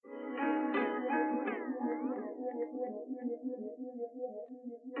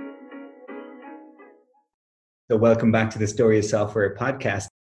So welcome back to the Story of Software podcast.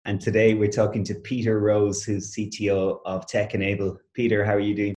 And today we're talking to Peter Rose, who's CTO of TEKenable. Peter, how are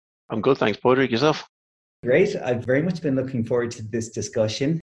you doing? I'm good, thanks, Padraig. Yourself? Great. I've very much been looking forward to this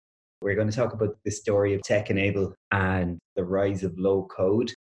discussion. We're going to talk about the story of TEKenable and the rise of low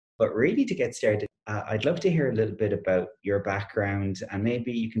code. But really to get started, I'd love to hear a little bit about your background, and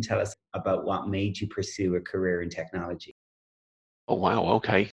maybe you can tell us about what made you pursue a career in technology. Oh, wow.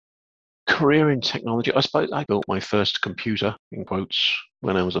 Okay. Career in technology. I suppose I built my first computer, in quotes,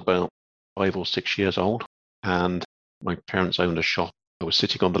 when I was about 5 or 6 years old. And my parents owned a shop. I was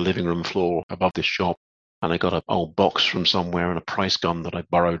sitting on the living room floor above this shop, and I got an old box from somewhere and a price gun that I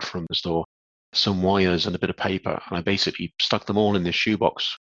borrowed from the store, some wires and a bit of paper. And I basically stuck them all in this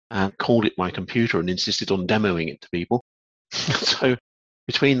shoebox and called it my computer and insisted on demoing it to people. So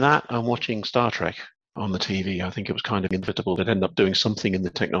between that and watching Star Trek on the TV, I think it was kind of inevitable to end up doing something in the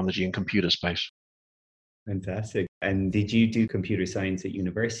technology and computer space. Fantastic. And did you do computer science at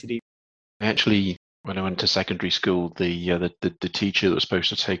university? Actually, when I went to secondary school, the teacher that was supposed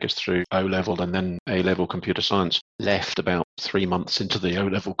to take us through O-level and then A-level computer science left about 3 months into the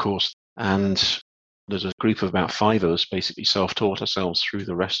O-level course. And there's a group of about 5 of us basically self-taught ourselves through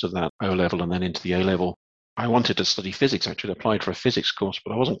the rest of that O-level and then into the A-level. I wanted to study physics, actually. I applied for a physics course,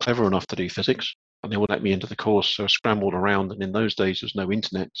 but I wasn't clever enough to do physics. And they would let me into the course, so I scrambled around. And in those days, there was no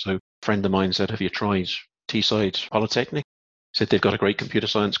internet. So a friend of mine said, "Have you tried Teesside Polytechnic?" Said, "They've got a great computer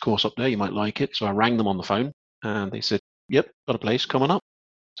science course up there. You might like it." So I rang them on the phone and they said, "Yep, got a place, come on up."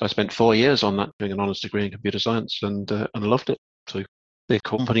 So I spent 4 years on that, doing an honours degree in computer science and loved it. So the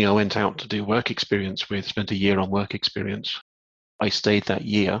company I went out to do work experience with spent a year on work experience. I stayed that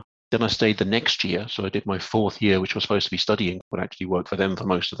year. Then I stayed the next year. So I did my 4th year, which was supposed to be studying, but actually worked for them for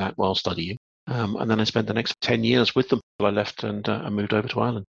most of that while studying. And then I spent the next 10 years with them till I left and I moved over to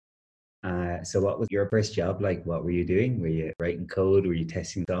Ireland. So what was your first job like? What were you doing? Were you writing code? Were you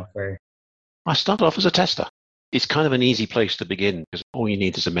testing software? I started off as a tester. It's kind of an easy place to begin because all you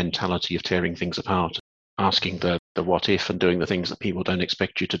need is a mentality of tearing things apart, asking the what if and doing the things that people don't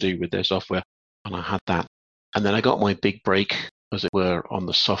expect you to do with their software. And I had that. And then I got my big break, as it were, on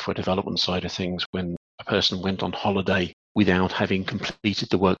the software development side of things when a person went on holiday without having completed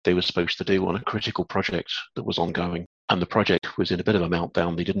the work they were supposed to do on a critical project that was ongoing. And the project was in a bit of a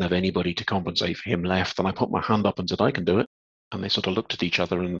meltdown. They didn't have anybody to compensate for him left. And I put my hand up and said, "I can do it." And they sort of looked at each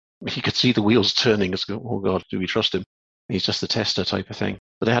other and you could see the wheels turning. As go, "Oh God, do we trust him? He's just a tester," type of thing.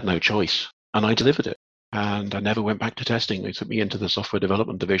 But they had no choice. And I delivered it. And I never went back to testing. They took me into the software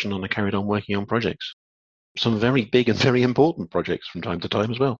development division and I carried on working on projects. Some very big and very important projects from time to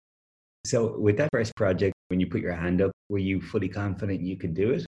time as well. So with that first project, when you put your hand up, were you fully confident you could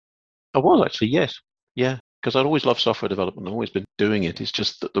do it? I was actually, yes. Yeah, because I'd always loved software development. I've always been doing it. It's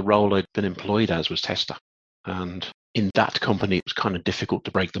just that the role I'd been employed as was tester. And in that company, it was kind of difficult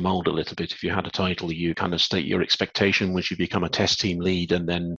to break the mold a little bit. If you had a title, you kind of state your expectation once you become a test team lead and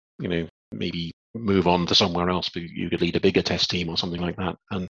then, maybe move on to somewhere else, but you could lead a bigger test team or something like that.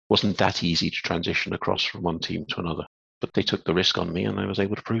 And it wasn't that easy to transition across from one team to another. But they took the risk on me and I was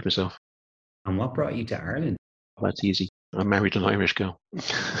able to prove myself. And what brought you to Ireland? Well, that's easy. I married an Irish girl.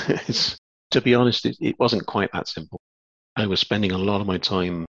 To be honest, it wasn't quite that simple. I was spending a lot of my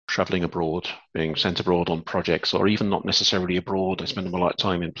time traveling abroad, being sent abroad on projects, or even not necessarily abroad. I spent a lot of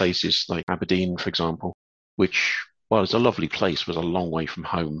time in places like Aberdeen, for example, which, while it's a lovely place, was a long way from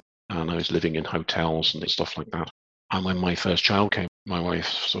home. And I was living in hotels and stuff like that. And when my first child came, my wife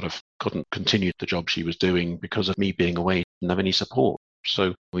sort of couldn't continue the job she was doing because of me being away, didn't have any support.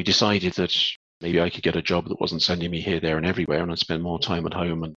 So we decided that maybe I could get a job that wasn't sending me here, there, and everywhere, and I'd spend more time at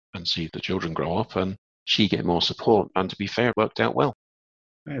home and see the children grow up, and she get more support. And to be fair, it worked out well.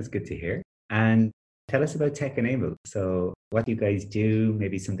 That's good to hear. And tell us about TEKenable. So what do you guys do?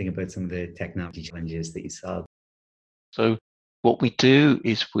 Maybe something about some of the technology challenges that you solve. So what we do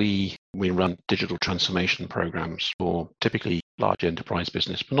is we run digital transformation programs for typically large enterprise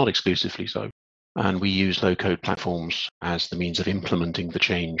business, but not exclusively so. And we use low-code platforms as the means of implementing the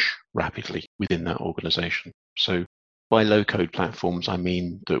change rapidly within that organization. So by low-code platforms, I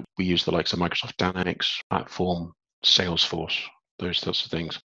mean that we use the likes of Microsoft Dynamics platform, Salesforce, those sorts of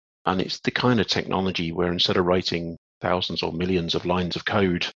things. And it's the kind of technology where instead of writing thousands or millions of lines of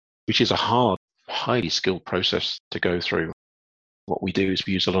code, which is a hard, highly skilled process to go through, what we do is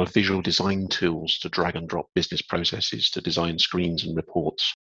we use a lot of visual design tools to drag and drop business processes to design screens and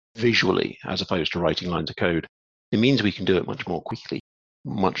reports visually, as opposed to writing lines of code. It means we can do it much more quickly,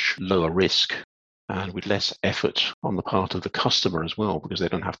 much lower risk, and with less effort on the part of the customer as well, because they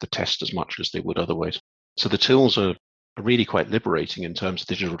don't have to test as much as they would otherwise. So the tools are are really quite liberating in terms of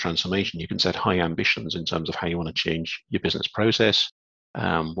digital transformation. You can set high ambitions in terms of how you want to change your business process,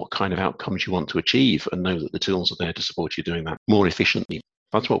 what kind of outcomes you want to achieve, and know that the tools are there to support you doing that more efficiently.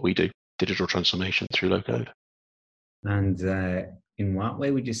 That's what we do, digital transformation through low code. And in what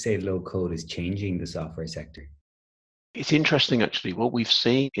way would you say low code is changing the software sector? It's interesting, actually. What we've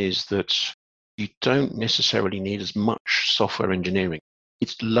seen is that you don't necessarily need as much software engineering.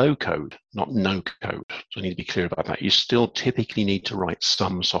 It's low code, not no code. So I need to be clear about that. You still typically need to write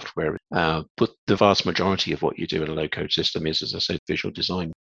some software, but the vast majority of what you do in a low code system is, as I said, visual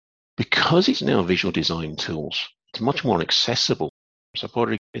design. Because it's now visual design tools, it's much more accessible. So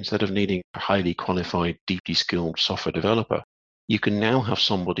probably instead of needing a highly qualified, deeply skilled software developer, you can now have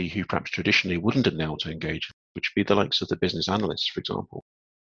somebody who perhaps traditionally wouldn't have been able to engage, which would be the likes of the business analysts, for example,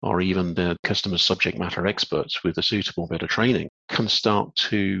 or even the customer subject matter experts with a suitable bit of training, can start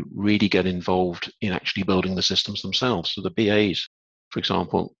to really get involved in actually building the systems themselves. So the BAs, for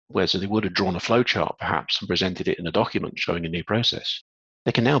example, whereas they would have drawn a flowchart perhaps and presented it in a document showing a new process,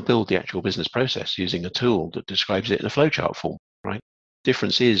 they can now build the actual business process using a tool that describes it in a flowchart form, right?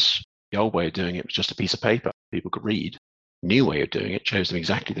 Difference is the old way of doing it was just a piece of paper people could read. New way of doing it shows them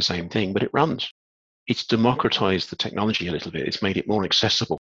exactly the same thing, but it runs. It's democratized the technology a little bit. It's made it more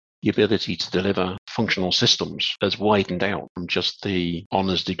accessible. The ability to deliver functional systems has widened out from just the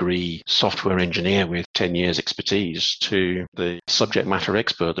honors degree software engineer with 10 years expertise to the subject matter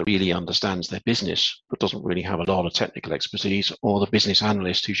expert that really understands their business, but doesn't really have a lot of technical expertise, or the business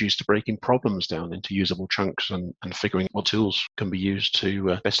analyst who's used to breaking problems down into usable chunks and figuring what tools can be used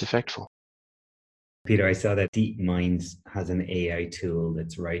to best effect for. Peter, I saw that DeepMinds has an AI tool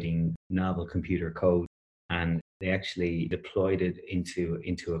that's writing novel computer code, and they actually deployed it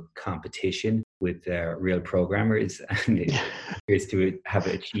into a competition with real programmers, and it appears to have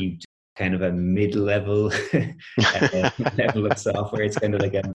achieved kind of a mid-level level of software. It's kind of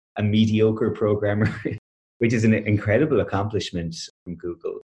like a mediocre programmer, which is an incredible accomplishment from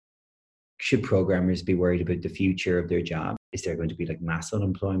Google. Should programmers be worried about the future of their job? Is there going to be like mass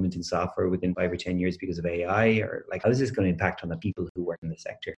unemployment in software within 5 or 10 years because of AI? Or like, how is this going to impact on the people who work in the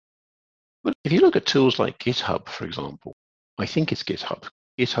sector? But if you look at tools like GitHub, for example, I think it's GitHub.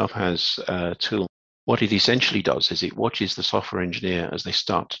 GitHub has a tool. What it essentially does is it watches the software engineer as they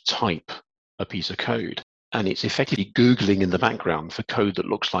start to type a piece of code. And it's effectively Googling in the background for code that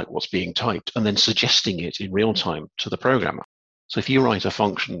looks like what's being typed and then suggesting it in real time to the programmer. So if you write a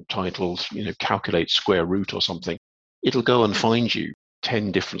function titled, calculate square root or something, it'll go and find you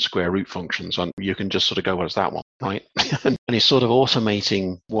 10 different square root functions, and you can just sort of go, well, it's that one, right? And it's sort of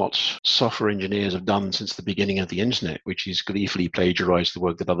automating what software engineers have done since the beginning of the internet, which is gleefully plagiarize the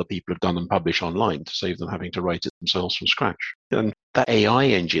work that other people have done and publish online to save them having to write it themselves from scratch. And that AI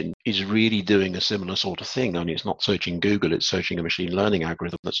engine is really doing a similar sort of thing, only it's not searching Google, it's searching a machine learning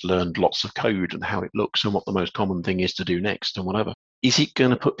algorithm that's learned lots of code and how it looks and what the most common thing is to do next and whatever. Is it going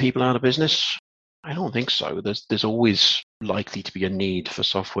to put people out of business? I don't think so. There's always likely to be a need for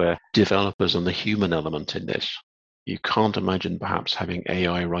software developers and the human element in this. You can't imagine perhaps having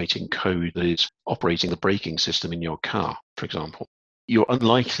AI writing code that is operating the braking system in your car, for example. You're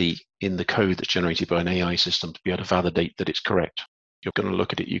unlikely in the code that's generated by an AI system to be able to validate that it's correct. You're going to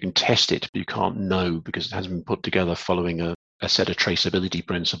look at it, you can test it, but you can't know because it hasn't been put together following a set of traceability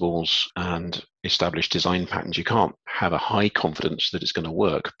principles and established design patterns. You can't have a high confidence that it's going to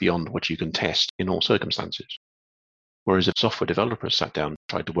work beyond what you can test in all circumstances. Whereas if software developers sat down,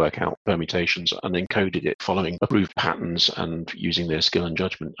 tried to work out permutations and encoded it following approved patterns and using their skill and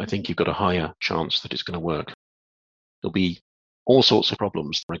judgment, I think you've got a higher chance that it's going to work. There'll be all sorts of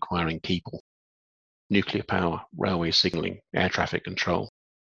problems requiring people: nuclear power, railway signaling, air traffic control,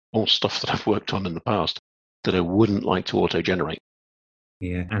 all stuff that I've worked on in the past that I wouldn't like to auto-generate.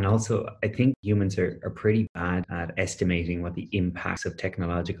 Yeah. And also, I think humans are pretty bad at estimating what the impacts of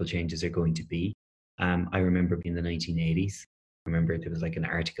technological changes are going to be. I remember in the 1980s, I remember there was like an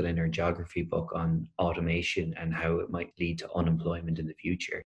article in our geography book on automation and how it might lead to unemployment in the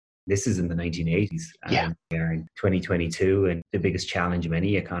future. This is in the 1980s. Yeah. We are in 2022, and the biggest challenge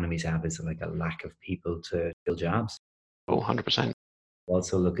many economies have is like a lack of people to fill jobs. Oh, 100%.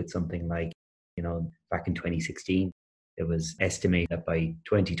 Also look at something like, back in 2016, it was estimated that by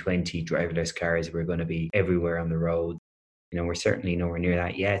 2020, driverless cars were going to be everywhere on the road. We're certainly nowhere near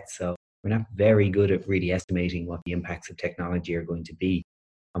that yet. So we're not very good at really estimating what the impacts of technology are going to be.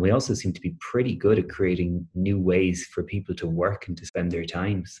 And we also seem to be pretty good at creating new ways for people to work and to spend their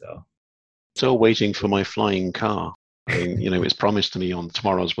time. So Still waiting for my flying car. I mean, it was promised to me on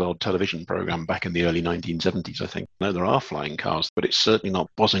Tomorrow's World television program back in the early 1970s, I think. No, there are flying cars, but it's certainly not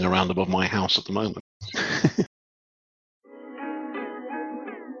buzzing around above my house at the moment.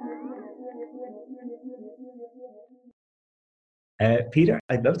 Peter,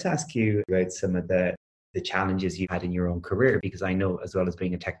 I'd love to ask you about some of the challenges you had in your own career, because I know, as well as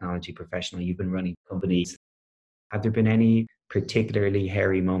being a technology professional, you've been running companies. Have there been any particularly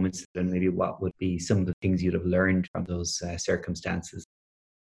hairy moments, and maybe what would be some of the things you'd have learned from those circumstances?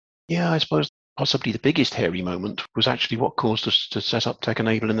 Yeah, I suppose possibly the biggest hairy moment was actually what caused us to set up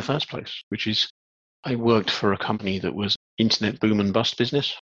TEKenable in the first place, which is I worked for a company that was internet boom and bust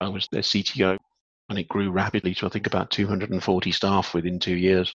business. I was their CTO, and it grew rapidly to, I think, about 240 staff within 2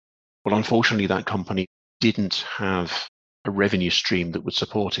 years. Well, unfortunately, that company didn't have a revenue stream that would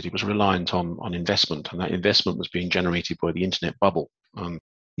support it. It was reliant on investment, and that investment was being generated by the internet bubble.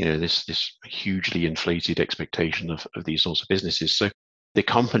 This hugely inflated expectation of these sorts of businesses. So the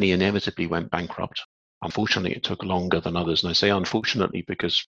company inevitably went bankrupt. Unfortunately, it took longer than others. And I say unfortunately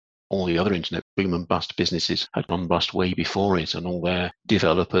because all the other internet boom and bust businesses had gone bust way before it, and all their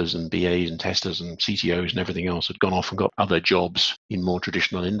developers and BAs and testers and CTOs and everything else had gone off and got other jobs in more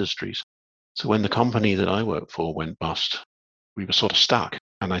traditional industries. So when the company that I worked for went bust, we were sort of stuck.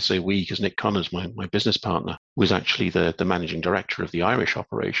 And I say we because Nick Connors, my business partner, was actually the managing director of the Irish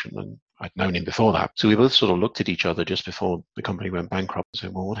operation, and I'd known him before that. So we both sort of looked at each other just before the company went bankrupt and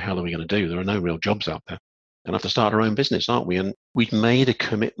said, well, what the hell are we going to do? There are no real jobs out there. And have to start our own business, aren't we? And we'd made a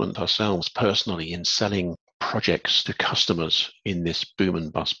commitment ourselves personally in selling projects to customers in this boom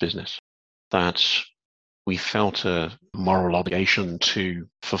and bust business that we felt a moral obligation to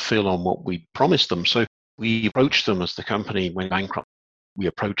fulfill on what we promised them. So we approached them as the company went bankrupt. We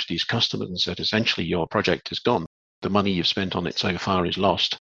approached these customers and said, essentially, your project is gone. The money you've spent on it so far is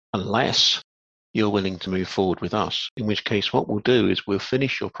lost, unless you're willing to move forward with us, in which case what we'll do is we'll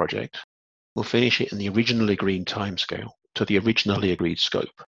finish your project. We'll finish it in the originally agreed timescale to the originally agreed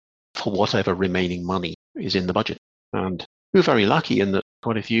scope for whatever remaining money is in the budget. And we were very lucky in that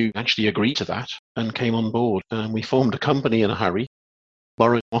quite a few actually agreed to that and came on board. And we formed a company in a hurry,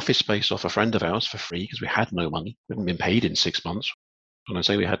 borrowed office space off a friend of ours for free because we had no money. We hadn't been paid in 6 months. When I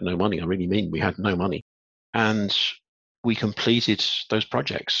say we had no money, I really mean we had no money. And we completed those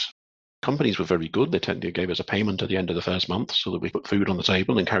projects. Companies were very good. They gave us a payment at the end of the first month so that we put food on the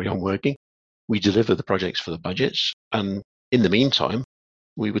table and carry on working. We delivered the projects for the budgets. And in the meantime,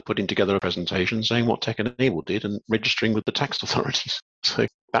 we were putting together a presentation saying what TEKenable did and registering with the tax authorities. So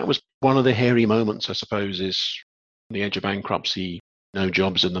that was one of the hairy moments, I suppose, is on the edge of bankruptcy, no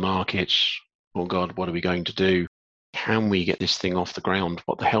jobs in the markets. Oh God, what are we going to do? Can we get this thing off the ground?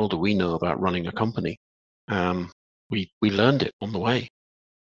 What the hell do we know about running a company? We learned it on the way.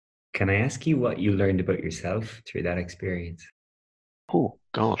 Can I ask you what you learned about yourself through that experience? Oh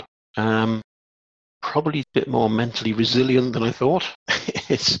God. Probably a bit more mentally resilient than I thought.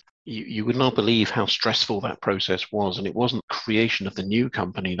 You would not believe how stressful that process was, and it wasn't creation of the new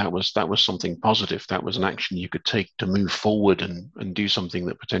company. That was something positive. That was an action you could take to move forward and do something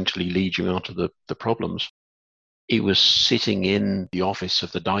that potentially leads you out of the problems. It was sitting in the office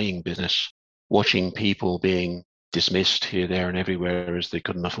of the dying business, watching people being dismissed here, there, and everywhere as they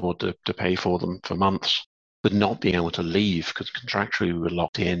couldn't afford to pay for them for months, but not being able to leave because contractually we were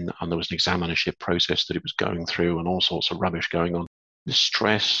locked in and there was an examinership process that it was going through and all sorts of rubbish going on. The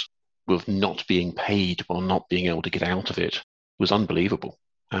stress of not being paid or not being able to get out of it was unbelievable.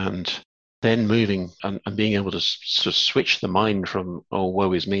 And then moving and being able to sort of switch the mind from, oh,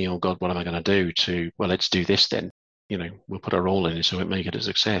 woe is me, oh God, what am I going to do, to, well, let's do this then. We'll put our all in it so it make it a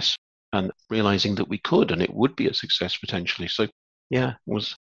success. And realizing that we could and it would be a success potentially. So yeah, it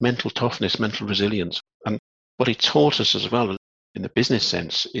was mental toughness, mental resilience. And what it taught us as well in the business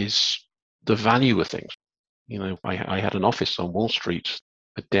sense is the value of things. I had an office on Wall Street,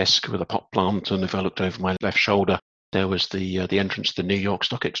 a desk with a pot plant, and if I looked over my left shoulder, there was the entrance to the New York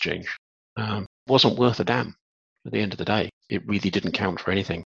Stock Exchange. Wasn't worth a damn at the end of the day. It really didn't count for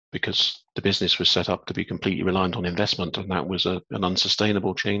anything because the business was set up to be completely reliant on investment, and that was an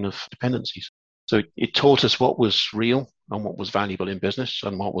unsustainable chain of dependencies. So it taught us what was real and what was valuable in business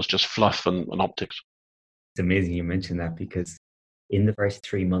and what was just fluff and optics. It's amazing you mentioned that, because in the first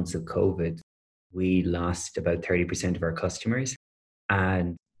 3 months of COVID, we lost about 30% of our customers,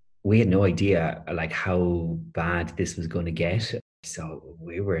 and we had no idea like how bad this was going to get. So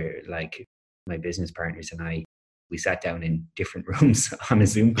we were like, my business partners and I, we sat down in different rooms on a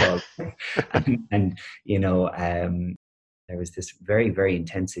Zoom call, and there was this very, very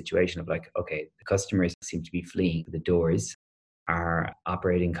intense situation of like, okay, the customers seem to be fleeing the doors. Our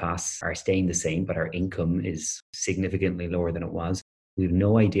operating costs are staying the same, but our income is significantly lower than it was. We have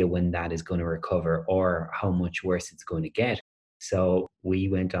no idea when that is going to recover or how much worse it's going to get. So we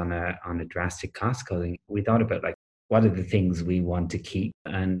went on a drastic cost cutting. We thought about like, what are the things we want to keep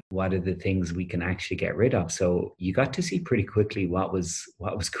and what are the things we can actually get rid of. So you got to see pretty quickly what was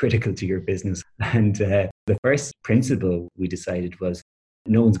critical to your business. And the first principle we decided was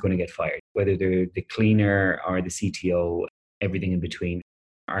no one's going to get fired, whether they're the cleaner or the CTO, everything in between.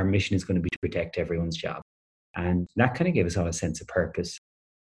 Our mission is going to be to protect everyone's job. And that kind of gave us all a sense of purpose.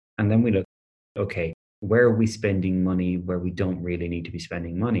 And then we looked, okay, where are we spending money where we don't really need to be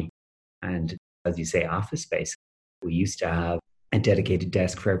spending money? And as you say, office space. We used to have a dedicated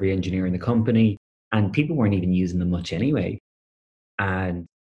desk for every engineer in the company, and people weren't even using them much anyway. And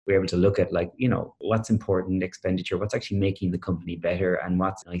we were able to look at, like, what's important expenditure, what's actually making the company better, and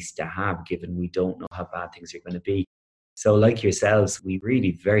what's nice to have given we don't know how bad things are going to be. So like yourselves, we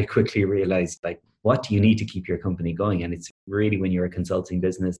really very quickly realized, like, what do you need to keep your company going? And it's really, when you're a consulting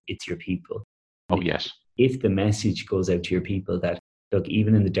business, it's your people. Oh, yes. If the message goes out to your people that, look,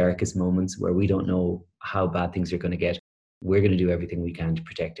 even in the darkest moments where we don't know how bad things are going to get, we're going to do everything we can to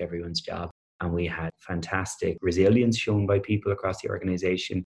protect everyone's job. And we had fantastic resilience shown by people across the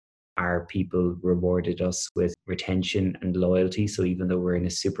organization. Our people rewarded us with retention and loyalty. So even though we're in a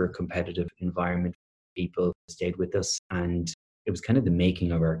super competitive environment, people stayed with us. And it was kind of the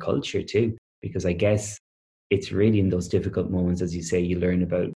making of our culture too, because I guess it's really in those difficult moments, as you say, you learn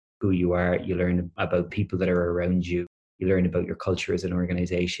about who you are, you learn about people that are around you, you learn about your culture as an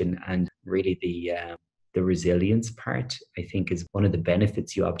organization, and really the resilience part, I think, is one of the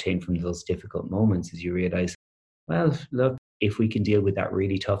benefits you obtain from those difficult moments. Is you realize, well, look, if we can deal with that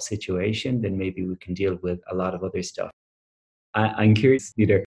really tough situation, then maybe we can deal with a lot of other stuff. I'm curious,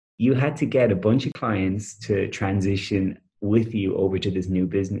 Peter, you had to get a bunch of clients to transition with you over to this new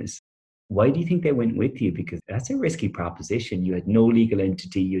business. Why do you think they went with you? Because that's a risky proposition. You had no legal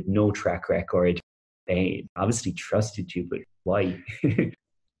entity, you had no track record. They obviously trusted you, but why?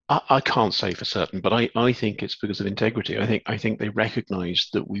 I can't say for certain, but I think it's because of integrity. I think they recognized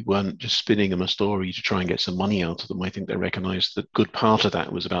that we weren't just spinning them a story to try and get some money out of them. I think they recognized that good part of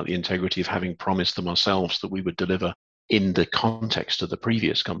that was about the integrity of having promised them ourselves that we would deliver in the context of the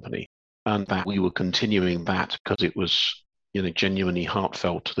previous company, and that we were continuing that because it was, genuinely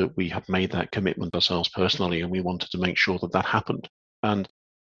heartfelt that we had made that commitment ourselves personally, and we wanted to make sure that that happened. And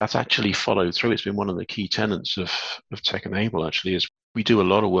that's actually followed through. It's been one of the key tenets of TEKenable, actually, is we do a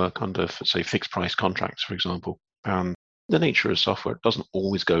lot of work under, say, fixed price contracts, for example. The nature of software doesn't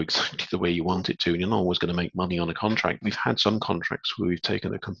always go exactly the way you want it to, and you're not always going to make money on a contract. We've had some contracts where we've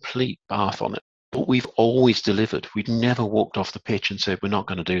taken a complete bath on it, but we've always delivered. We've never walked off the pitch and said, we're not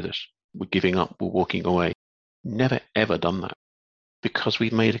going to do this. We're giving up. We're walking away. Never, ever done that, because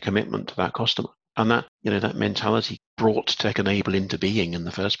we've made a commitment to that customer. And that, that mentality brought TEKenable into being in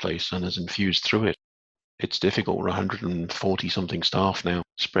the first place and has infused through it. It's difficult. We're 140 something staff now,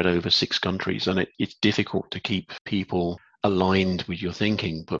 spread over 6 countries, and it's difficult to keep people aligned with your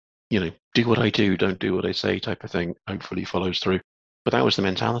thinking. But, do what I do, don't do what I say type of thing, hopefully follows through. But that was the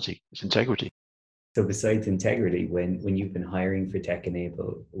mentality. It's integrity. So besides integrity, when you've been hiring for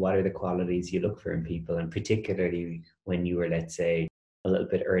TEKenable, what are the qualities you look for in people? And particularly when you were, let's say, a little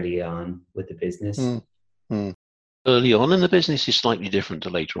bit early on with the business? Early on in the business is slightly different to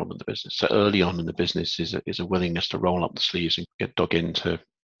later on in the business. So early on in the business is a willingness to roll up the sleeves and get dug into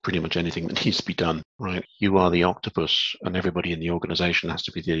pretty much anything that needs to be done, right? You are the octopus, and everybody in the organization has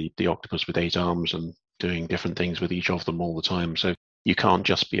to be the octopus with 8 arms and doing different things with each of them all the time. So you can't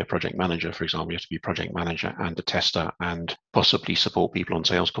just be a project manager, for example. You have to be a project manager and a tester and possibly support people on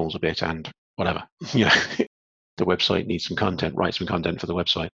sales calls a bit and whatever. The website needs some content, write some content for the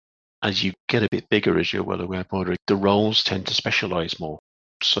website. As you get a bit bigger, as you're well aware, Padraig, the roles tend to specialize more.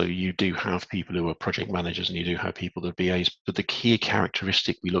 So you do have people who are project managers and you do have people that are BAs, but the key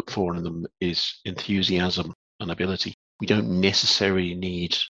characteristic we look for in them is enthusiasm and ability. We don't necessarily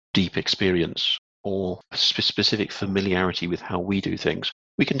need deep experience or specific familiarity with how we do things.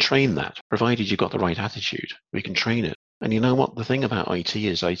 We can train that, provided you've got the right attitude. We can train it. And you know what? The thing about IT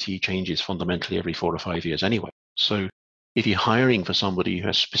is IT changes fundamentally every 4 or 5 years anyway. So if you're hiring for somebody who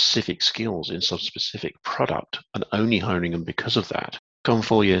has specific skills in some specific product and only hiring them because of that, come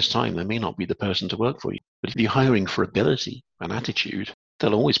 4 years' time, they may not be the person to work for you. But if you're hiring for ability and attitude,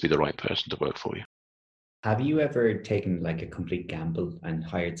 they'll always be the right person to work for you. Have you ever taken like a complete gamble and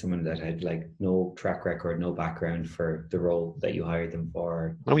hired someone that had like no track record, no background for the role that you hired them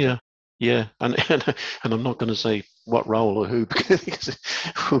for? Oh, yeah. Yeah. And I'm not going to say what role or who, because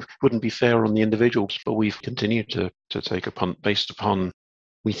it wouldn't be fair on the individuals, but we've continued to take a punt based upon,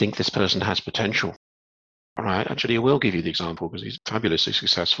 we think this person has potential. All right. Actually, I will give you the example because he's fabulously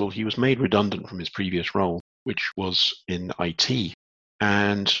successful. He was made redundant from his previous role, which was in IT,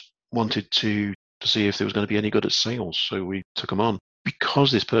 and wanted to to see if there was going to be any good at sales. So we took him on.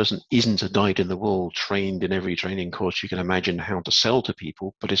 Because this person isn't a dyed-in-the-wool, trained in every training course you can imagine how to sell to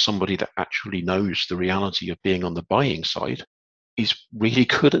people, but is somebody that actually knows the reality of being on the buying side, he's really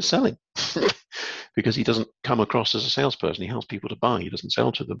good at selling. Because he doesn't come across as a salesperson. He helps people to buy. He doesn't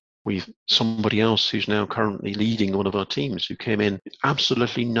sell to them. We've somebody else who's now currently leading one of our teams who came in with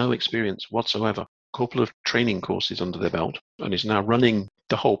absolutely no experience whatsoever, a couple of training courses under their belt, and is now running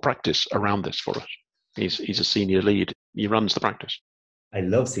the whole practice around this for us. He's a senior lead. He runs the practice. I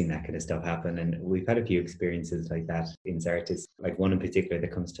love seeing that kind of stuff happen. And we've had a few experiences like that in Zartis. Like one in particular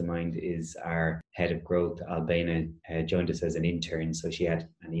that comes to mind is our head of growth, Albana, joined us as an intern. So she had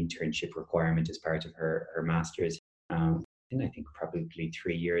an internship requirement as part of her master's. I think probably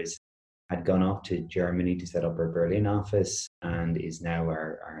 3 years, had gone off to Germany to set up her Berlin office and is now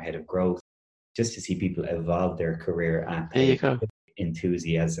our head of growth. Just to see people evolve their career at pace,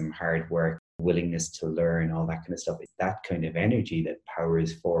 enthusiasm, hard work, willingness to learn, all that kind of stuff. It's that kind of energy that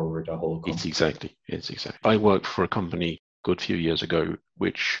powers forward a whole company. It's exactly. I worked for a company a good few years ago,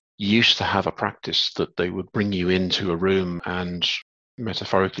 which used to have a practice that they would bring you into a room and,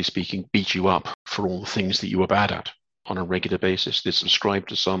 metaphorically speaking, beat you up for all the things that you were bad at on a regular basis. They subscribed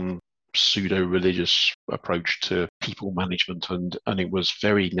to some pseudo-religious approach to people management, and it was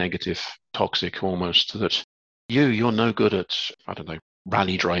very negative, toxic almost, that you're no good at, I don't know,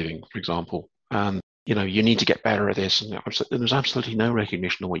 rally driving, for example, and you need to get better at this. And there was absolutely no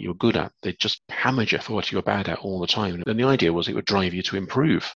recognition of what you were good at. They just hammered you for what you were bad at all the time. And the idea was it would drive you to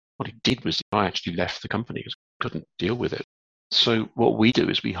improve. What it did was I actually left the company because I couldn't deal with it. So what we do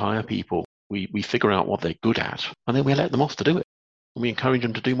is we hire people, we figure out what they're good at, and then we let them off to do it. And we encourage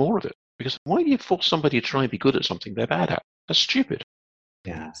them to do more of it. Because why do you force somebody to try and be good at something they're bad at? That's stupid.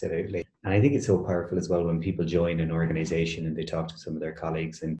 Yeah, absolutely. And I think it's so powerful as well when people join an organization and they talk to some of their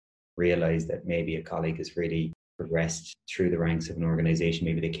colleagues and realize that maybe a colleague has really progressed through the ranks of an organization.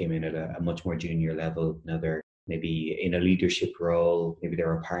 Maybe they came in at a much more junior level. Now they're maybe in a leadership role. Maybe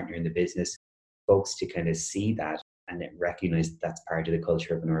they're a partner in the business. Folks to kind of see that and then recognize that that's part of the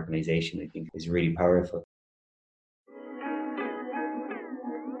culture of an organization, I think is really powerful.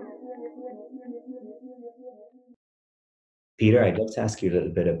 Peter, I'd love to ask you a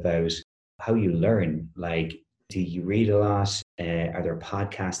little bit about how you learn. Like, do you read a lot? Are there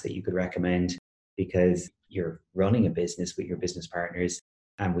podcasts that you could recommend? Because you're running a business with your business partners,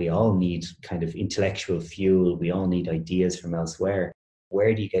 and we all need kind of intellectual fuel. We all need ideas from elsewhere.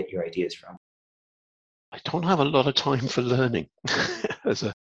 Where do you get your ideas from? I don't have a lot of time for learning as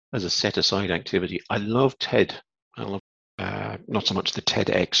a set-aside activity. I love TED. I love not so much the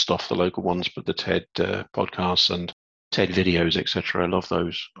TEDx stuff, the local ones, but the TED podcasts and TED videos, etc. I love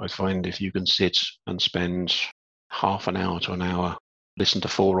those. I find if you can sit and spend half an hour to an hour, listen to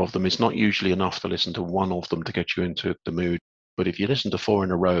 4 of them, it's not usually enough to listen to one of them to get you into the mood. But if you listen to 4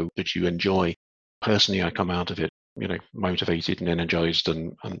 in a row that you enjoy, personally, I come out of it, motivated and energized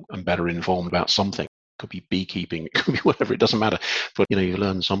and better informed about something. It could be beekeeping, it could be whatever, it doesn't matter. But, you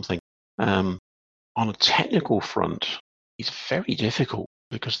learn something. On a technical front, it's very difficult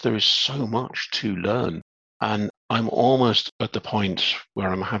because there is so much to learn. And I'm almost at the point where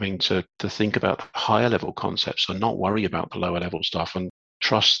I'm having to think about higher level concepts and not worry about the lower level stuff and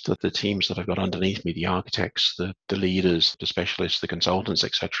trust that the teams that I've got underneath me, the architects, the leaders, the specialists, the consultants,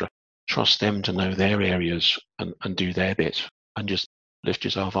 etc., trust them to know their areas and do their bit and just lift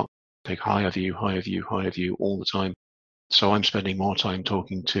yourself up, take higher view all the time. So I'm spending more time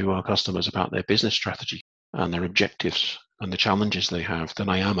talking to our customers about their business strategy and their objectives and the challenges they have than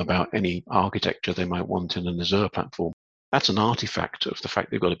I am about any architecture they might want in an Azure platform. That's an artifact of the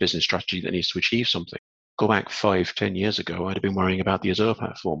fact they've got a business strategy that needs to achieve something. Go back 5-10 years ago, I'd have been worrying about the Azure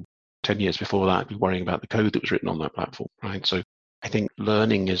platform. 10 years before that, I'd be worrying about the code that was written on that platform, right? So I think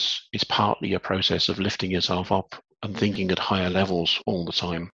learning is partly a process of lifting yourself up and thinking at higher levels all the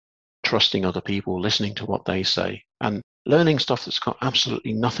time, trusting other people, listening to what they say, and learning stuff that's got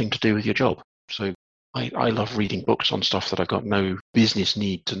absolutely nothing to do with your job. So I love reading books on stuff that I've got no business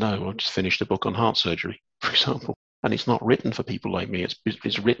need to know. I just finished a book on heart surgery, for example, and it's not written for people like me.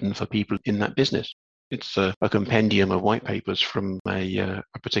 It's written for people in that business. It's a compendium of white papers from a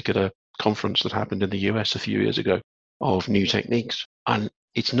particular conference that happened in the US a few years ago of new techniques. And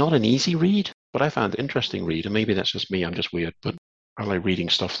it's not an easy read, but I found it interesting read. And maybe that's just me. I'm just weird, but I like reading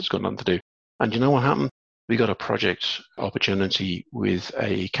stuff that's got nothing to do. And you know what happened? We got a project opportunity with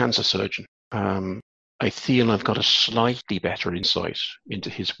a cancer surgeon. I feel I've got a slightly better insight into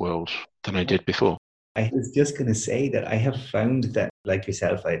his world than I did before. I was just going to say that I have found that, like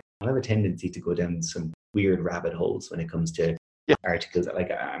yourself, I have a tendency to go down some weird rabbit holes when it comes to Yeah. articles.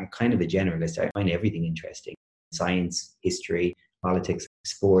 Like, I'm kind of a generalist. I find everything interesting: science, history, politics,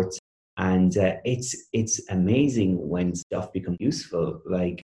 sports, and it's amazing when stuff becomes useful.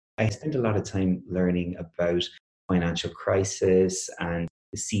 Like, I spent a lot of time learning about financial crisis and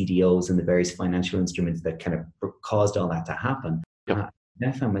the CDOs and the various financial instruments that kind of caused all that to happen. Yep. Then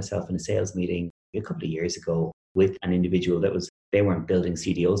I found myself in a sales meeting a couple of years ago with an individual that was, they weren't building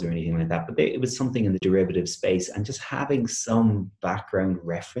CDOs or anything like that, but it was something in the derivative space, and just having some background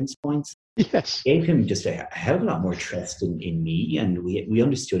reference points Yes. gave him just a hell of a lot more trust in me, and we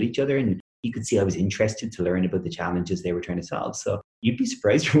understood each other, and he could see I was interested to learn about the challenges they were trying to solve. So you'd be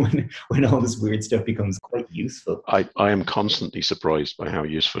surprised when all this weird stuff becomes quite useful. I am constantly surprised by how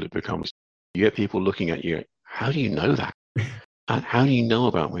useful it becomes. You get people looking at you, how do you know that? And how do you know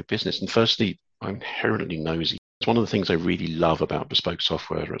about my business? And firstly, I'm inherently nosy. It's one of the things I really love about bespoke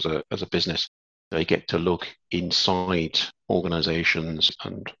software as a business. They get to look inside organizations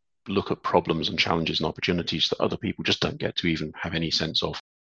and look at problems and challenges and opportunities that other people just don't get to even have any sense of,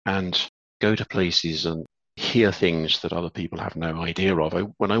 and go to places and hear things that other people have no idea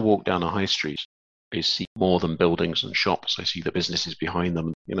of. When I walk down a high street, I see more than buildings and shops. I see the businesses behind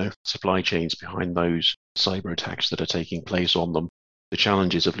them, supply chains behind those, cyber attacks that are taking place on them, the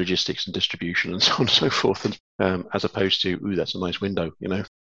challenges of logistics and distribution and so on and so forth, and as opposed to, ooh, that's a nice window,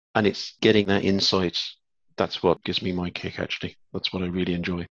 and it's getting that insight. That's what gives me my kick, actually. That's what I really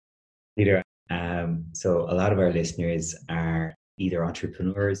enjoy. Peter, so a lot of our listeners are either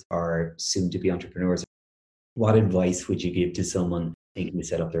entrepreneurs or soon to be entrepreneurs. What advice would you give to someone thinking to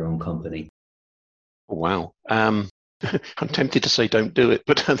set up their own company? Wow. I'm tempted to say don't do it,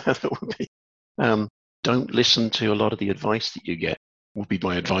 but that would be, don't listen to a lot of the advice that you get, would be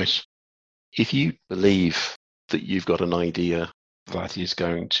my advice. If you believe that you've got an idea that is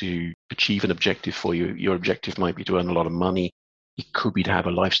going to achieve an objective for you, your objective might be to earn a lot of money. It could be to have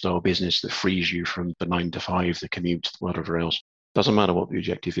a lifestyle business that frees you from the 9 to 5, the commute, whatever else. Doesn't matter what the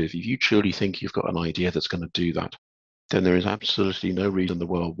objective is. If you truly think you've got an idea that's going to do that, then there is absolutely no reason in the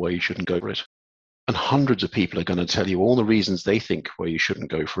world why you shouldn't go for it. And hundreds of people are going to tell you all the reasons they think why you shouldn't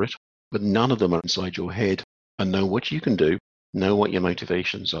go for it, but none of them are inside your head and know what you can do, know what your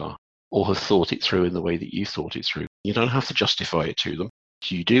motivations are, or have thought it through in the way that you thought it through. You don't have to justify it to them.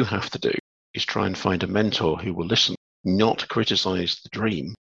 What you do have to do is try and find a mentor who will listen, not criticize the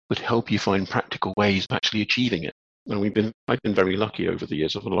dream, but help you find practical ways of actually achieving it. And I've been very lucky over the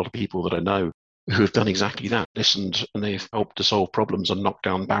years of a lot of people that I know who have done exactly that, listened, and they've helped to solve problems and knock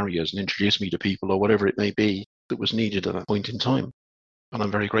down barriers and introduce me to people or whatever it may be that was needed at that point in time. And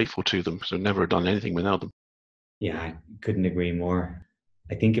I'm very grateful to them because I've never done anything without them. Yeah, I couldn't agree more.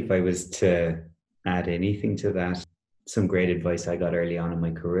 I think if I was to add anything to that, some great advice I got early on in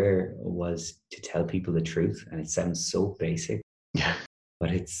my career was to tell people the truth. And it sounds so basic, Yeah.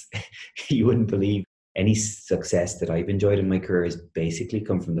 but it's, you wouldn't believe any success that I've enjoyed in my career has basically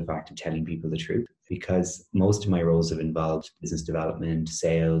come from the fact of telling people the truth, because most of my roles have involved business development,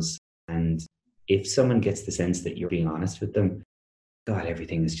 sales. And if someone gets the sense that you're being honest with them, God,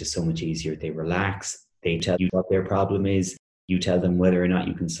 everything is just so much easier. They relax. They tell you what their problem is. You tell them whether or not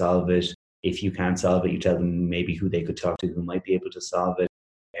you can solve it. If you can't solve it, you tell them maybe who they could talk to who might be able to solve it.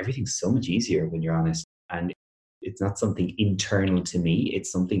 Everything's so much easier when you're honest. And it's not something internal to me.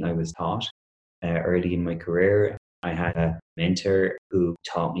 It's something I was taught early in my career. I had a mentor who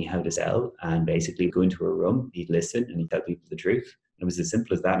taught me how to sell, and basically go into a room, he'd listen and he'd tell people the truth. It was as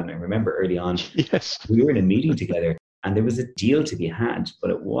simple as that. And I remember early on, Yes. we were in a meeting together and there was a deal to be had,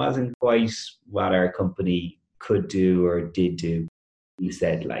 but it wasn't quite what our company could do or did do. He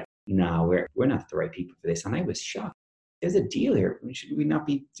said, like, no, we're not the right people for this. And I was shocked. There's a deal here. Should we not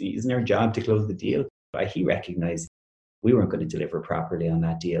be, isn't our job to close the deal? But he recognized we weren't going to deliver properly on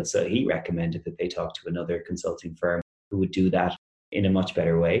that deal. So he recommended that they talk to another consulting firm who would do that in a much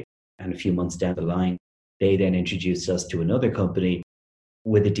better way. And a few months down the line, they then introduced us to another company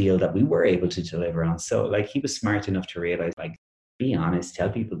with a deal that we were able to deliver on. So like, he was smart enough to realize, like, be honest, tell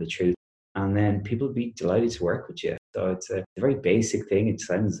people the truth, and then people will be delighted to work with you. So it's a very basic thing. It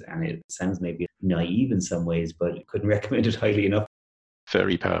sounds maybe naive in some ways, but I couldn't recommend it highly enough.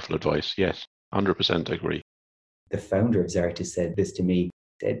 Very powerful advice. Yes, 100% agree. The founder of Zartis said this to me,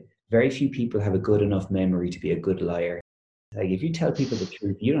 said, very few people have a good enough memory to be a good liar. Like, if you tell people the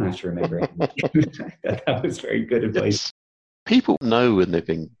truth, you don't have to remember anything. That was very good advice. Yes. People know when they're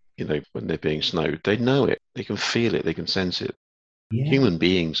being snowed. They know it. They can feel it. They can sense it. Yeah. Human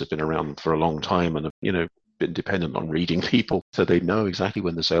beings have been around for a long time and have, been dependent on reading people. So they know exactly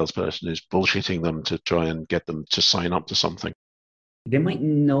when the salesperson is bullshitting them to try and get them to sign up to something. They might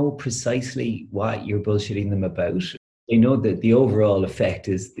know precisely what you're bullshitting them about, They know that the overall effect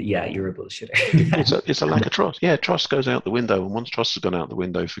is that, yeah, you're a bullshitter. It's a lack of trust. Yeah, trust goes out the window, and once trust has gone out the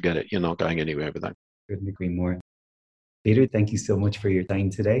window, forget it. You're not going anywhere with that. Couldn't agree more. Peter, thank you so much for your time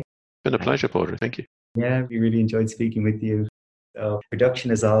today. Been a pleasure, Porter. Thank you. Yeah, we really enjoyed speaking with you. So,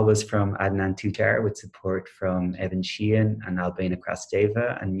 production as always from Adnan Tujar with support from Evan Sheehan and Albina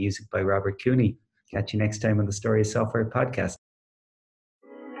Krasteva and music by Robert Cooney. Catch you next time on the Story of Software podcast.